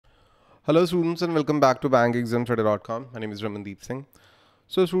Hello students and welcome back to bankexamstudy.com. My name is Ramandeep Singh.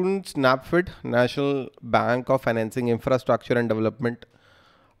 So students, NaBFID, National Bank of Financing Infrastructure and Development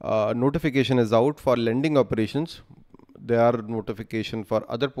notification is out for lending operations. There are notification for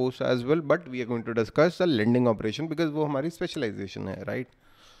other posts as well, but we are going to discuss the lending operation because वो हमारी specialization है, right?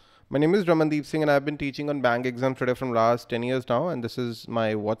 My name is Ramandeep Singh and I've been teaching on bank exam today from last 10 years now, and this is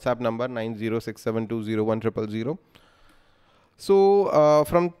my WhatsApp number 9067201000. So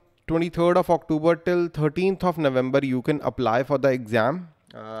from 23rd of October till 13th of November, you can apply for the exam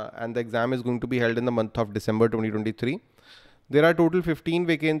and the exam is going to be held in the month of December 2023. There are total 15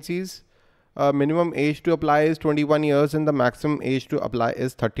 vacancies. Minimum age to apply is 21 years and the maximum age to apply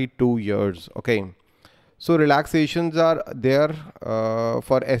is 32 years. Okay. So relaxations are there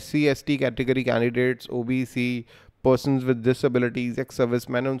for SC, ST category candidates, OBC, persons with disabilities,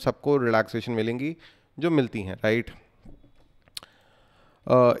 ex-servicemen, उन सबको relaxation मिलेंगी जो मिलती हैं, right?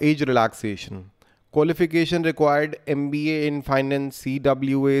 Age relaxation. Qualification required MBA in finance,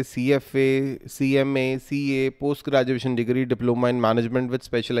 CWA, CFA, CMA, CA, post-graduation degree, diploma in management with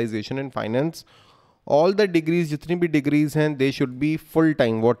specialization in finance. All the degrees, जितनी भी degrees हैं, they should be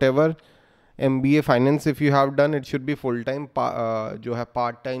full-time. Whatever MBA finance if you have done, it should be full-time. जो है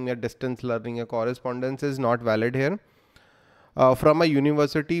part-time या distance learning या correspondence is not valid here. From a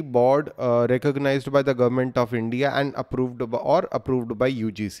university board recognized by the government of India and approved by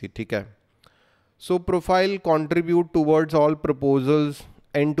UGC. ठीक है. So profile contribute towards all proposals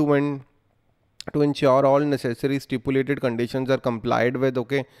end to end to ensure all necessary stipulated conditions are complied with.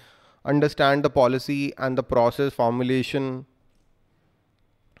 Okay. Understand the policy and the process formulation.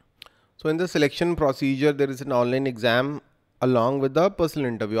 So in the selection procedure, there is an online exam along with the personal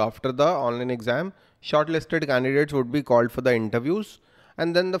interview. After the online exam, shortlisted candidates would be called for the interviews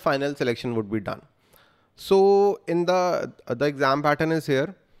and then the final selection would be done. So in the exam pattern is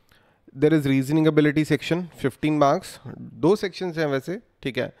here. There is reasoning ability section, 15 marks. दो sections हैं वैसे,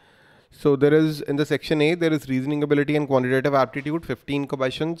 ठीक है. So there is in the section A, there is reasoning ability and quantitative aptitude, 15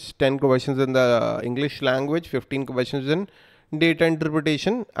 questions, 10 questions in the English language, 15 questions in data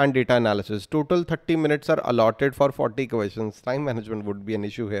interpretation and data analysis. Total 30 minutes are allotted for 40 questions. Time management would be an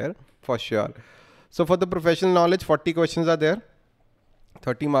issue here for sure. So for the professional knowledge, 40 questions are there.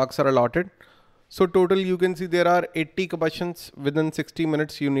 30 marks are allotted. So total you can see there are 80 questions. Within 60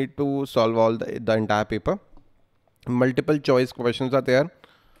 minutes you need to solve all the entire paper. Multiple choice questions are there.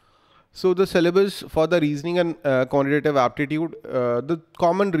 So the syllabus for the reasoning and quantitative aptitude, the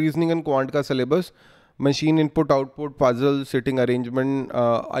common reasoning and quant ka syllabus, machine input output, puzzle, sitting arrangement.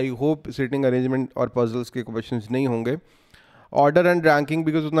 I hope sitting arrangement और puzzles के questions नहीं होंगे. Order and ranking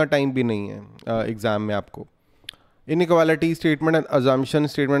because उतना time भी नहीं है exam में आपको. Inequality statement and assumption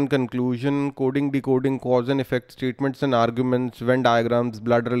statement, conclusion, coding, decoding, cause and effect statements and arguments, Venn diagrams,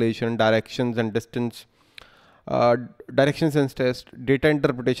 blood relation, directions and distance, directions and test, data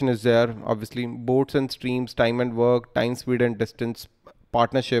interpretation is there, obviously, boats and streams, time and work, time, speed and distance,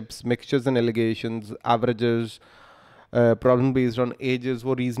 partnerships, mixtures and allegations, averages, problem based on ages,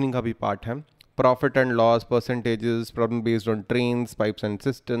 वो reasoning का भी part है. Profit and loss, percentages, problem based on trains, pipes and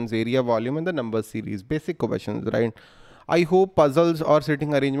systems, area volume and the number series, basic questions, right? I hope puzzles और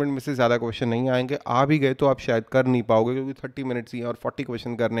sitting arrangement में से ज़्यादा question नहीं आएंगे. आ भी गए तो आप शायद कर नहीं पाओगे क्योंकि 30 minutes ही और 40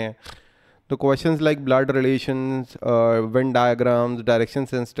 question करने हैं. तो questions like blood relations, Venn diagrams,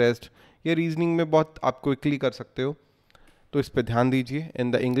 directions and test, ये reasoning में बहुत आप quickly कर सकते हो. तो इस पे ध्यान दीजिए.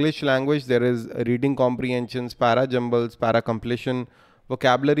 In the English language, there is reading comprehensions, para jumbles, para completion,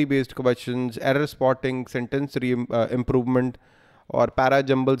 vocabulary based questions, error spotting, sentence improvement और para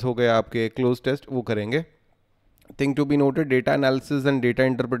jumbles हो गए आपके close test वो करेंगे. Thing to be noted, data analysis and data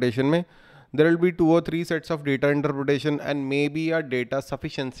interpretation में there will be 2 or 3 sets of data interpretation and maybe a data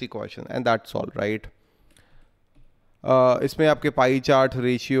sufficiency question and that's all, right? इसमें आपके pie chart,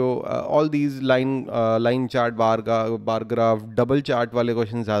 ratio, all these line chart, bar graph, double chart वाले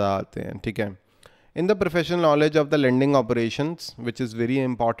question ज़्यादा आते हैं, ठीक है. In the professional knowledge of the lending operations, which is very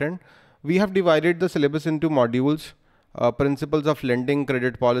important, we have divided the syllabus into modules, principles of lending,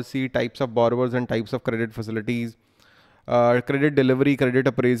 credit policy, types of borrowers and types of credit facilities, credit delivery, credit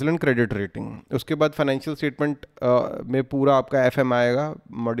appraisal and credit rating. उसके बाद financial statement में पूरा आपका FM आएगा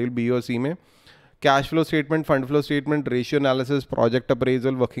module B और C में. Cash flow statement, fund flow statement, ratio analysis, project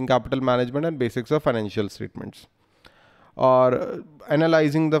appraisal, working capital management and basics of financial statements. Or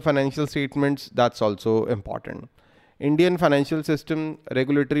analyzing the financial statements, that's also important. Indian financial system,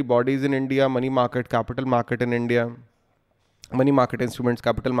 regulatory bodies in India, money market, capital market in India, money market instruments,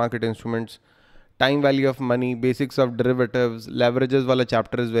 capital market instruments, time value of money, basics of derivatives, leverages wala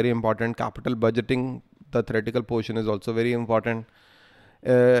chapter is very important. Capital budgeting, the theoretical portion is also very important.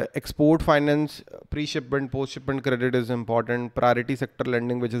 Export finance, pre-shipment, post-shipment credit is important. Priority sector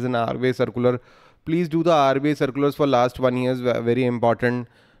lending, which is an RBI circular. Please do the RBI circulars for last 1 year, very important.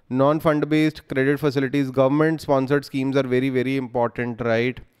 Non-fund based credit facilities, government sponsored schemes are very, very important,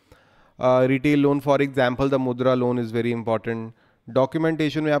 right? Retail loan, for example, the Mudra loan is very important.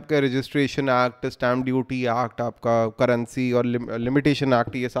 Documentation में आपका registration act, stamp duty act, आपका currency और limitation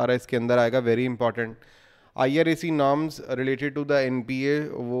act, ये सारा इसके अंदर आएगा, very important. IRAC norms related to the NPA,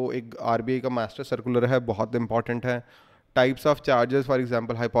 वो एक RBI का मास्टर सर्कुलर है, बहुत इंपॉर्टेंट है. Types of charges, for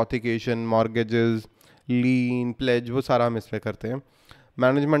example hypothecation, mortgages, lean, pledge, वो सारा हम इसमें करते हैं.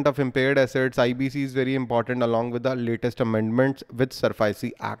 Management of impaired assets, IBC is very important along with the latest amendments with SARFAESI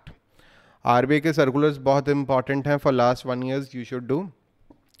act. RBI के सर्कुलर्स बहुत इंपॉर्टेंट हैं for last 1 year. You should do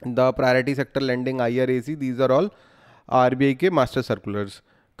the priority sector lending, IRAC, these are all RBI के master circulars.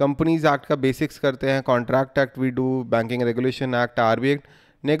 Companies act का basics करते हैं, contract act we do, banking regulation act, RBI act,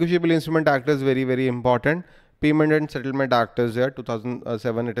 negotiable instrument act is very very important, payment and settlement act is there,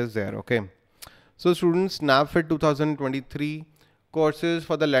 2007 it is there. Okay, so students, NaBFID 2023 courses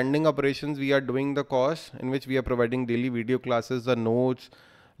for the lending operations, we are doing the course in which we are providing daily video classes, the notes,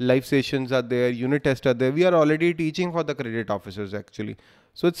 live sessions are there, unit tests are there. We are already teaching for the credit officers actually,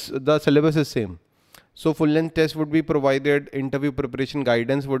 so it's the syllabus is same. So full length test would be provided, interview preparation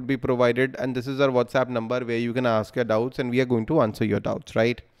guidance would be provided, and this is our WhatsApp number where you can ask your doubts and we are going to answer your doubts,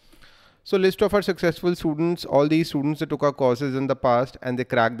 right? So list of our successful students, all these students that took our courses in the past and they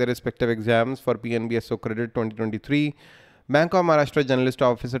cracked their respective exams for PNBSO Credit 2023, Bank of Maharashtra Journalist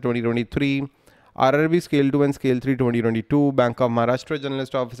Officer 2023, RRB Scale 2 and Scale 3 2022, Bank of Maharashtra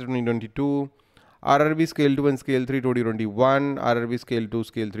Journalist Officer 2022, RRB Scale 2 and Scale 3 2021, RRB Scale 2,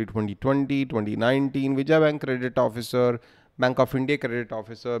 Scale 3 2020, 2019, Vijay Bank Credit Officer, Bank of India Credit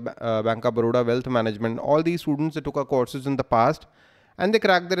Officer, Bank of Baroda Wealth Management. All these students that took our courses in the past and they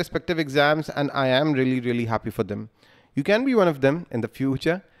cracked their respective exams, and I am really, really happy for them. You can be one of them in the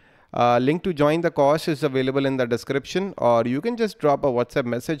future. Link to join the course is available in the description, or you can just drop a WhatsApp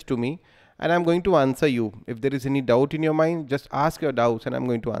message to me and I'm going to answer you. If there is any doubt in your mind, just ask your doubts and I'm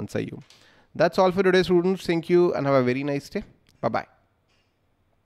going to answer you. That's all for today, students. Thank you and have a very nice day. Bye-bye.